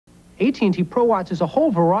AT&T Pro Wats is a whole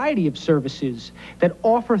variety of services that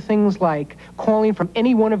offer things like calling from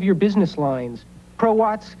any one of your business lines. Pro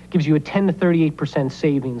Wats gives you a 10 to 38%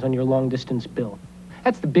 savings on your long-distance bill.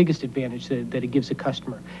 That's the biggest advantage that it gives a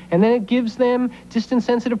customer. And then it gives them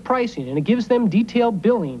distance-sensitive pricing, and it gives them detailed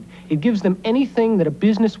billing. It gives them anything that a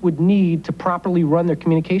business would need to properly run their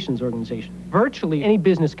communications organization. Virtually any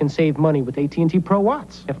business can save money with AT&T Pro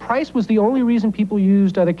Wats. If price was the only reason people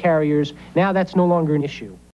used other carriers, now that's no longer an issue.